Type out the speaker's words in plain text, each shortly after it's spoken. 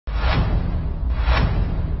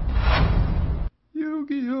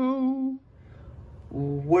Yu-Gi-Oh!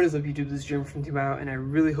 What is up, YouTube? This is Jeremy from Team Out, and I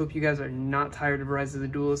really hope you guys are not tired of Rise of the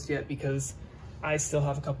Duelist yet, because I still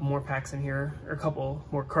have a couple more packs in here, or a couple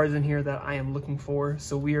more cards in here that I am looking for.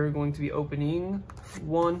 So we are going to be opening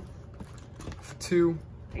 1, 2,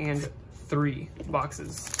 and 3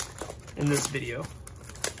 boxes in this video.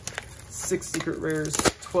 6 secret rares,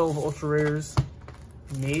 12 ultra rares,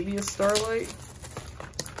 maybe a Starlight,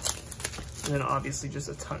 and then obviously just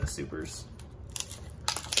a ton of supers.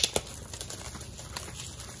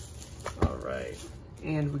 Alright,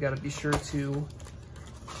 and we gotta be sure to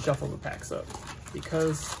shuffle the packs up,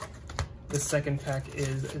 because the second pack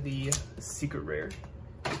is the secret rare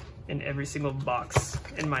in every single box,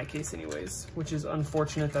 in my case anyways, which is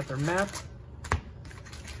unfortunate that they're mapped,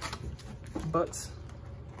 but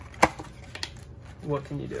what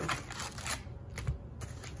can you do?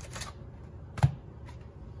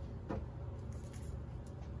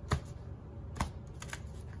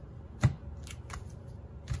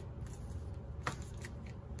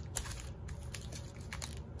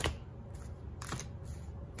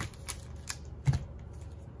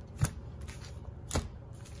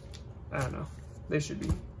 I don't know. They should be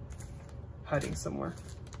hiding somewhere.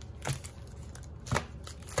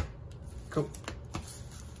 Cool.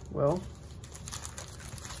 Well,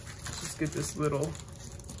 let's just get this little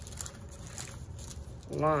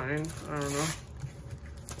line. I don't know.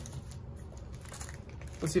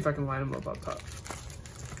 Let's see if I can line them up top.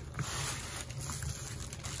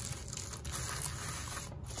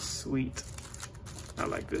 Sweet. I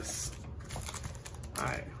like this. All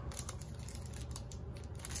right.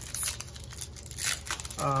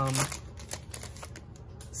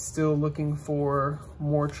 Still looking for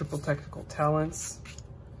more triple technical talents.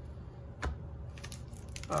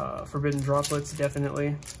 Forbidden droplets,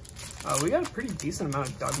 definitely. We got a pretty decent amount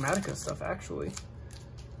of Dogmatica stuff, actually.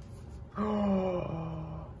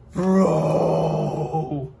 Oh,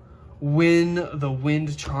 bro! Win the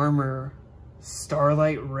Wind Charmer.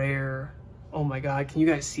 Starlight rare. Oh my god, can you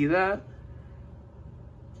guys see that?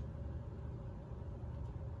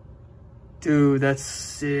 Dude, that's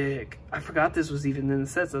sick. I forgot this was even in the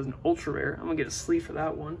sets as an ultra rare. I'm gonna get a sleeve for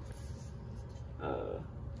that one.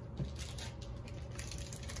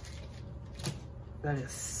 That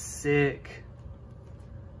is sick.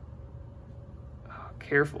 Oh,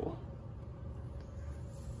 careful.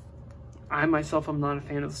 I myself am not a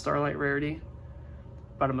fan of the Starlight rarity,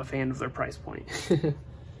 but I'm a fan of their price point.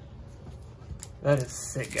 That is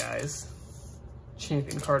sick, guys.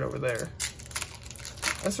 Champion card over there.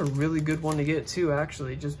 That's a really good one to get too,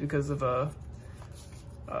 actually, just because of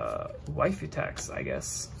waifu tax, I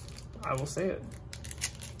guess. I will say it.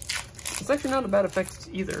 It's actually not a bad effect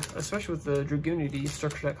either, especially with the Dragoonity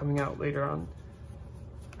structure deck coming out later on.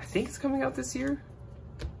 I think it's coming out this year,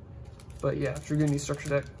 but yeah, Dragoonity structure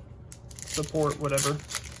deck, support, whatever.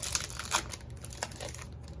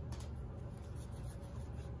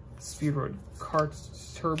 Speedroid Cart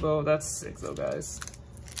Turbo, that's sick though, guys.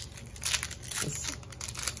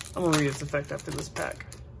 I'm gonna read its effect after this pack.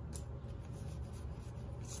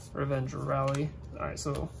 Revenge Rally. Alright,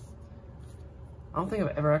 so I don't think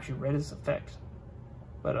I've ever actually read its effect,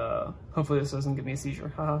 but hopefully this doesn't give me a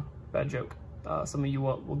seizure. Haha, bad joke. Some of you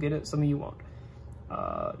will get it, some of you won't.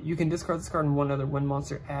 You can discard this card and one other wind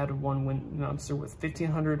monster, add one wind monster with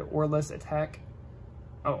 1500 or less attack.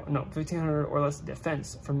 Oh no, 1500 or less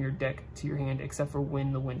defense from your deck to your hand, except for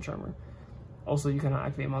Win the Wind Charmer. Also, you cannot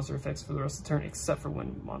activate monster effects for the rest of the turn except for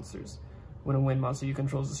wind monsters. When a wind monster you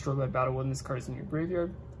control is destroyed by battle when this card is in your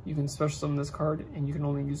graveyard, you can special summon this card and you can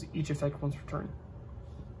only use each effect once per turn.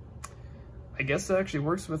 I guess that actually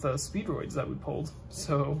works with Speedroids that we pulled.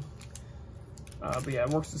 So, but yeah, it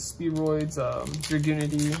works with Speedroids,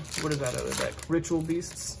 Dragoonity, what is that other deck? Ritual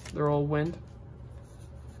Beasts, they're all wind.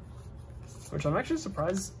 Which I'm actually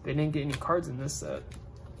surprised they didn't get any cards in this set.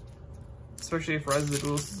 Especially if Rise of the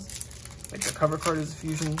Duelist, like the cover card is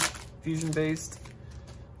fusion based.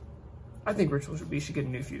 I think Ritual should get a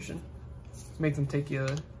new fusion. Make them take you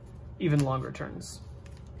even longer turns.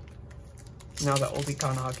 Now that Ulti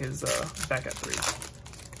Kanahak is back at 3.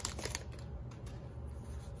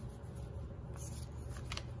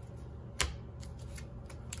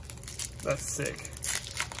 That's sick.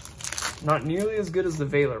 Not nearly as good as the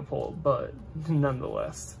Valor pull, but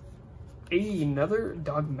nonetheless. Hey, another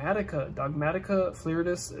Dogmatica. Dogmatica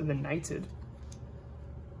Fleuritus the Knighted.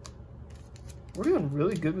 We're doing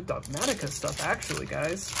really good with Dogmatica stuff, actually,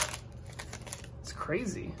 guys. It's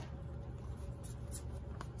crazy.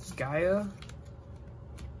 Gaia.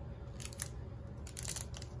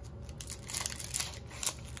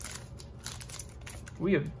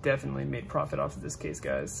 We have definitely made profit off of this case,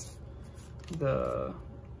 guys. the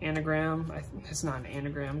anagram. It's not an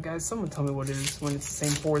anagram, guys. Someone tell me what it is when it's the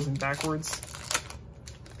same forwards and backwards.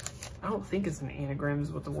 I don't think it's an anagram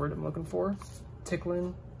is what the word I'm looking for.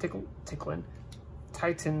 Titanoclad.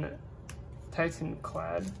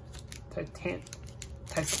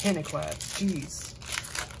 Titaniclad. Jeez.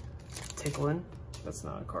 Ticklin. That's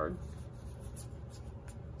not a card.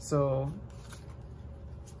 So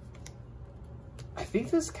I think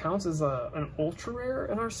this counts as an ultra rare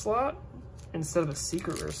in our slot instead of a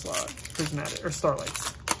secret rare slot. Prismatic or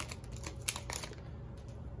Starlights.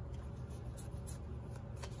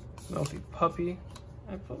 Melty Puppy.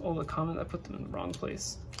 I put all the comments, I put them in the wrong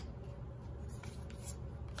place.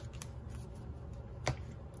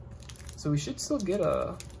 So we should still get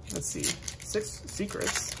let's see, 6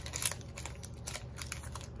 secrets.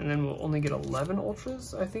 And then we'll only get 11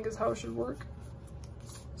 ultras, I think is how it should work.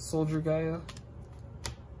 Soldier Gaia.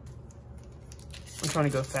 I'm trying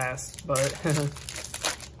to go fast, but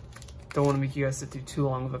don't want to make you guys sit through too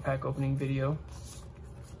long of a pack opening video.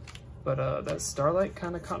 But that Starlight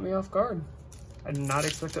kind of caught me off guard. I did not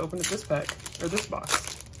expect to open it this pack, or this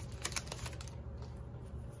box.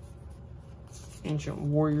 Ancient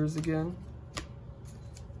Warriors again.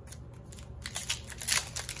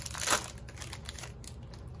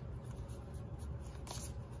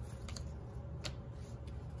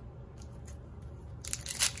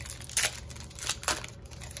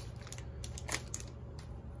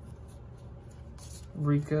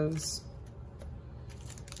 Rika's.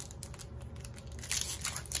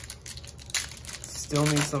 Still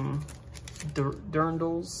need some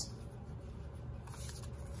Durandals.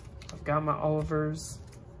 I've got my Olivers.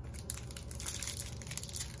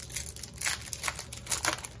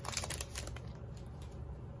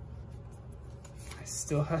 I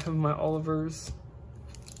still have my Olivers.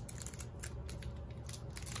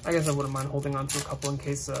 I guess I wouldn't mind holding on to a couple in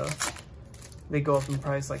case they go up in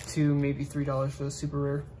price, like $2, maybe $3 for the super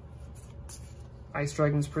rare. Ice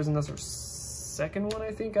Dragon's Prison, that's our second one,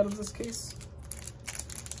 I think, out of this case.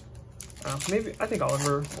 Maybe, I think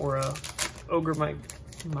Oliver or Ogre might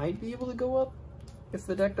be able to go up if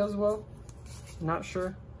the deck does well. Not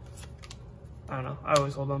sure. I don't know. I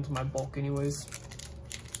always hold on to my bulk anyways.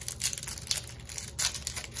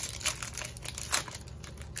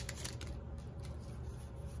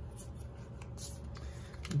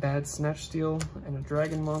 Bad Snatch Steal and a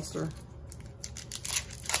Dragon Monster.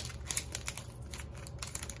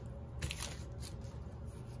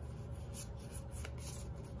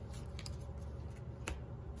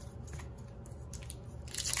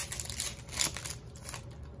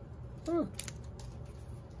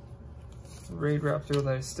 Raid Raptor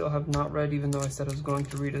that I still have not read, even though I said I was going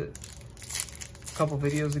to read it a couple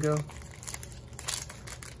videos ago.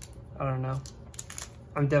 I don't know.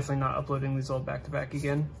 I'm definitely not uploading these all back to back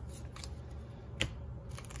again.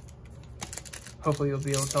 Hopefully you'll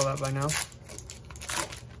be able to tell that by now.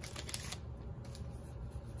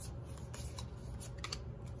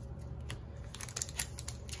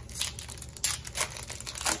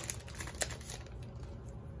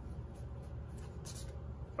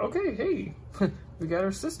 Okay, hey, we got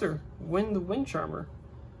our sister, Win the Wind Charmer.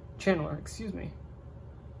 Channeler, excuse me.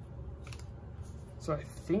 So I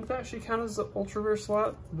think that should count as the ultra rare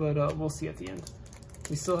slot, but we'll see at the end.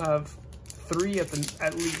 We still have 3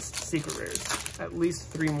 at least secret rares. At least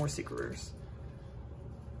 3 more secret rares.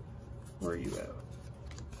 Where are you at?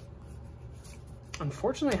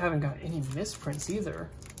 Unfortunately, I haven't got any misprints either.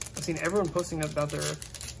 I've seen everyone posting about their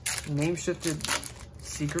name shifted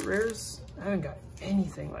secret rares. I haven't got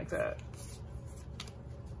anything like that.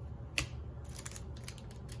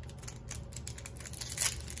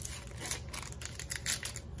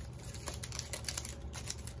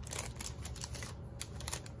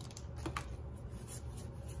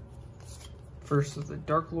 First was the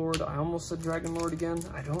Dark Lord. I almost said Dragon Lord again.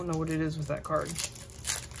 I don't know what it is with that card.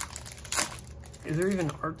 Is there even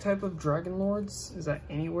an archetype of Dragon Lords? Is that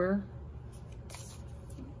anywhere?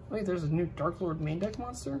 Wait, there's a new Dark Lord main deck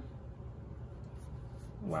monster?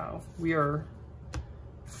 Wow, we are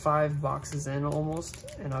 5 boxes in almost,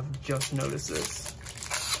 and I've just noticed this.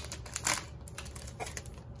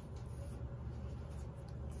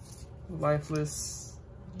 Lifeless,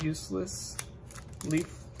 useless, leaf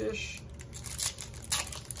fish.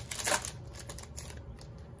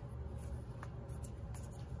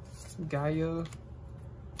 Gaia.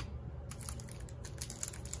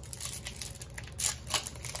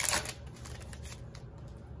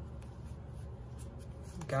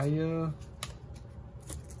 Gaia.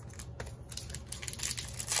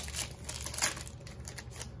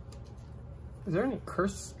 Is there any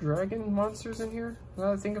cursed dragon monsters in here? Now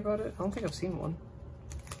that I think about it, I don't think I've seen one.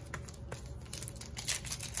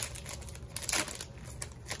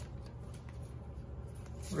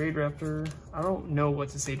 Raid Raptor. I don't know what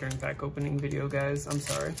to say during pack opening video, guys. I'm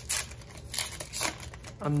sorry.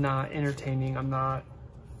 I'm not entertaining. I'm not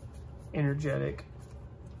energetic.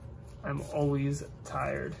 I'm always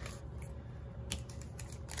tired.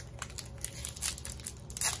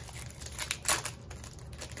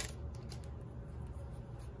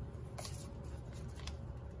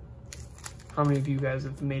 How many of you guys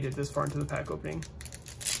have made it this far into the pack opening?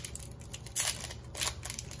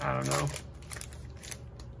 I don't know.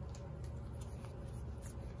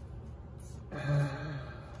 I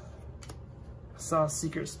saw a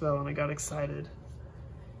secret spell and I got excited.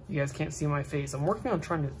 You guys can't see my face. I'm working on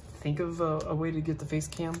trying to think of a way to get the face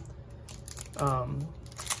cam. I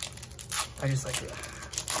just like,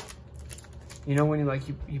 you know when you like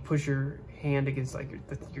you push your hand against like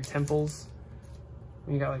your temples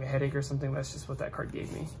when you got like a headache or something? That's just what that card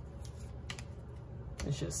gave me.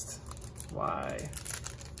 It's just, why?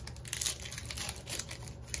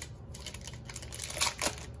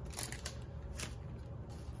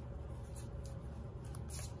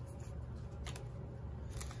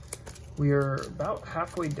 We are about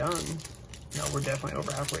halfway done. No, we're definitely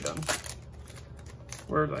over halfway done.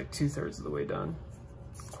 We're like 2/3 of the way done.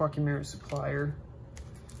 Quackimera Supplier.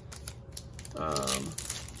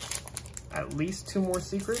 At least 2 more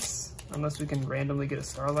secrets, unless we can randomly get a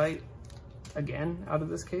Starlight again out of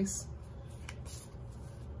this case.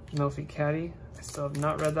 Melfi Caddy. I still have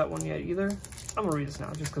not read that one yet either. I'm gonna read this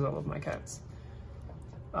now just because I love my cats.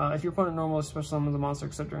 If your opponent normally special summons a monster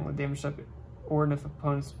except during the damage step, or if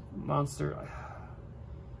opponent's monster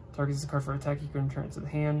targets a card for attack, you can return it to the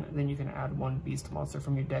hand. Then you can add 1 beast monster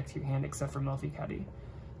from your deck to your hand except for Melfi Caddy.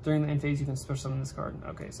 During the end phase, you can special summon this card.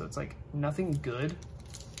 Okay, so it's like nothing good,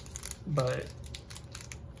 but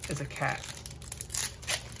it's a cat.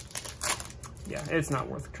 Yeah, it's not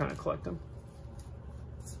worth trying to collect them.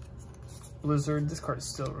 Blizzard, this card is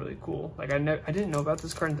still really cool. Like I didn't know about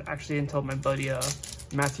this card actually until my buddy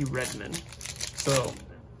Matthew Redman. So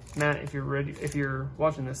Matt, if you're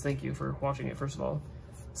watching this, thank you for watching it, first of all.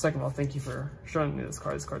 Second of all, thank you for showing me this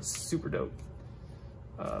card. This card's super dope.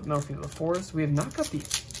 Melfi of the Forest. We have not got the...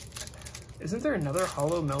 Isn't there another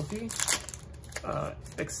Hollow Melfi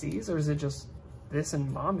Xyz, or is it just this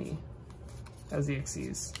and Mommy as the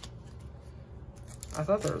Xyz? I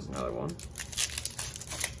thought there was another one.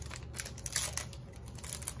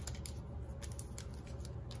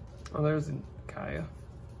 Oh, there's a Gaia.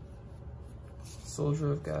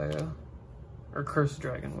 Soldier of Gaia. Or Cursed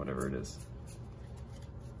Dragon, whatever it is.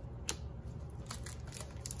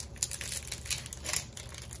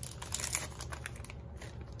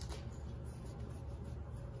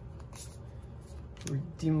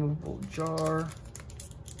 Redeemable Jar.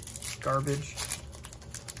 Garbage.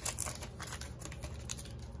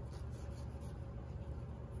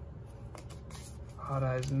 Hot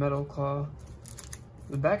Eyes Metal Claw.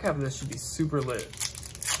 The back half of this should be super lit,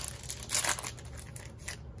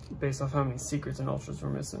 based off how many secrets and ultras we're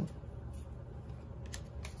missing.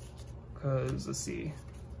 Because, let's see,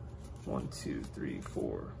 1, 2, 3,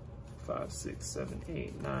 4, 5, 6, 7,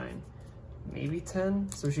 8, 9, maybe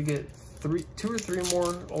 10. So we should get 2 or 3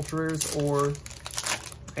 more ultra rares, or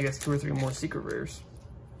I guess 2 or 3 more secret rares.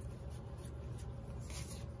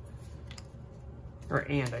 Or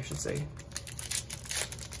I should say.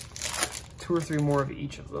 2 or 3 more of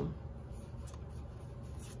each of them.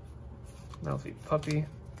 Melfi Puppy.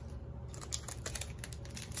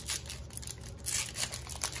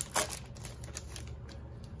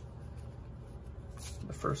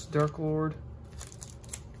 The first Dark Lord.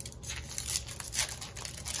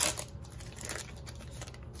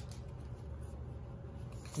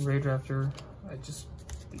 Raid Raptor. I just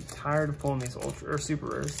be tired of pulling these ultra or super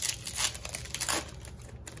rares.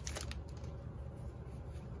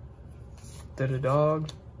 Did a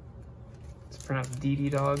Dog. It's pronounced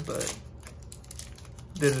DD Dog, but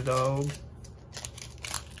Did a Dog.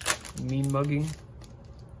 Mean Mugging.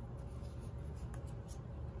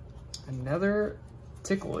 Another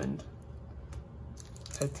Ticklewind.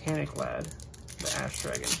 Titanic Lad. The Ash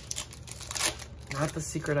Dragon. Not the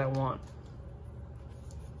secret I want.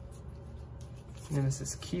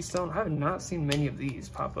 Nemesis Keystone. I have not seen many of these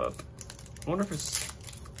pop up. I wonder if it's...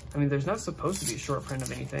 I mean, there's not supposed to be a short print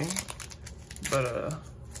of anything. But,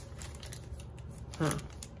 huh.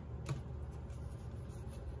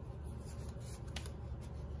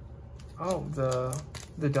 Oh,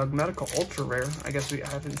 the Dogmatical Ultra Rare. I guess I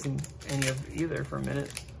haven't seen any of either for a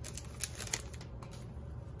minute.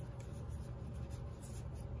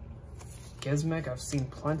 Gizmek, I've seen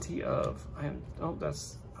plenty of. Oh,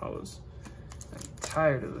 that's Hollows. I'm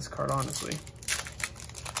tired of this card, honestly.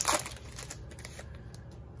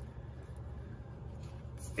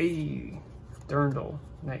 Hey, Durandal.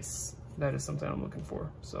 Nice. That is something I'm looking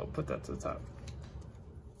for. So put that to the top.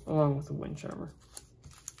 Along with the Wind Charmer.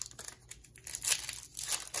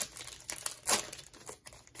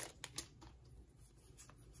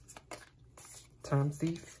 Time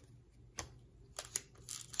Thief.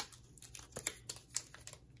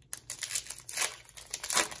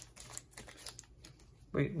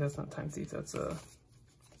 Wait, that's not Time Thief, that's a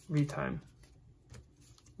Retime.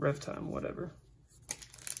 Rev Time, whatever.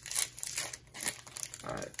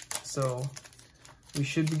 Alright, so we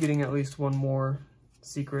should be getting at least one more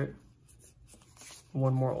secret,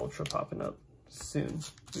 one more ultra popping up soon.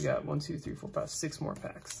 We got 1, 2, 3, 4, 5, 6 more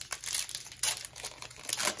packs.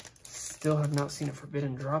 Still have not seen a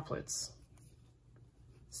Forbidden Droplets.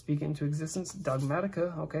 Speak into existence,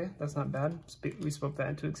 Dogmatica, okay, that's not bad. We spoke that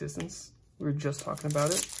into existence. We were just talking about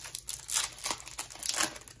it.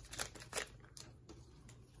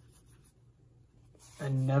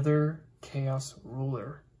 Another Chaos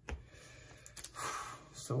Ruler.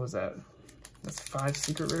 So was that? That's 5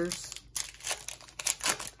 secret rares.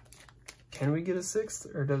 Can we get a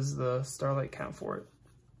 6th, or does the Starlight count for it?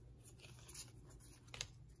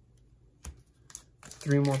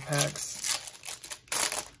 3 more packs.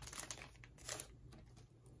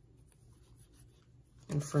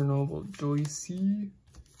 Infernal Duelist.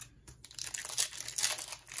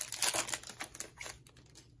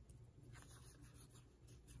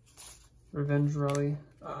 Revenge Rally.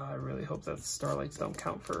 I really hope that Starlights don't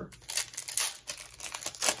count for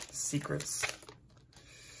secrets.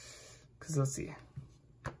 Because let's see.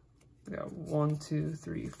 We got 1, 2,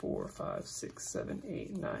 3, 4, 5, 6, 7,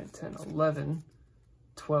 8, 9, 10, 11,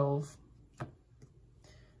 12.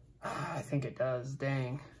 I think it does.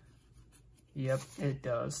 Dang. Yep, it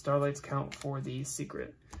does. Starlights count for the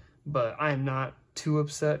secret. But I am not too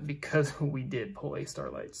upset because we did pull a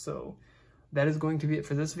Starlight. So that is going to be it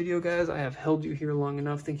for this video, guys. I have held you here long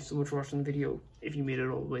enough. Thank you so much for watching the video if you made it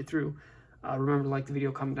all the way through. Remember to like the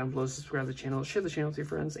video, comment down below, subscribe to the channel, share the channel with your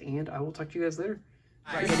friends, and I will talk to you guys later.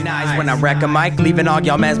 Recognize when I wreck a mic, leaving all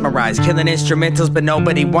y'all mesmerized. Killing instrumentals, but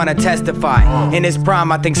nobody wanna testify. In his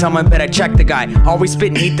prime, I think someone better check the guy. Always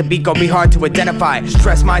spitting heat, the beat gon' be hard to identify.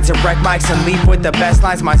 Stress minds and wreck mics and leave with the best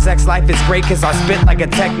lines. My sex life is great cause I spit like a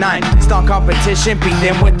Tech 9. Stomp competition, beat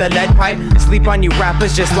them with the lead pipe. Sleep on you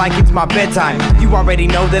rappers just like it's my bedtime. You already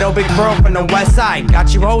know that old big bro from the west side.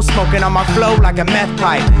 Got you hoes smoking on my flow like a meth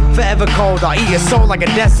pipe. Forever cold, I'll eat your soul like a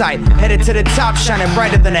death site. Headed to the top, shining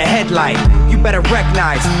brighter than a headlight. You better recognize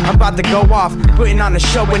I'm about to go off, putting on a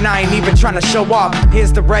show and I ain't even trying to show off.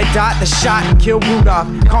 Here's the red dot, the shot, and kill Rudolph.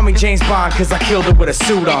 Call me James Bond, cause I killed it with a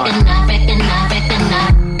suit on.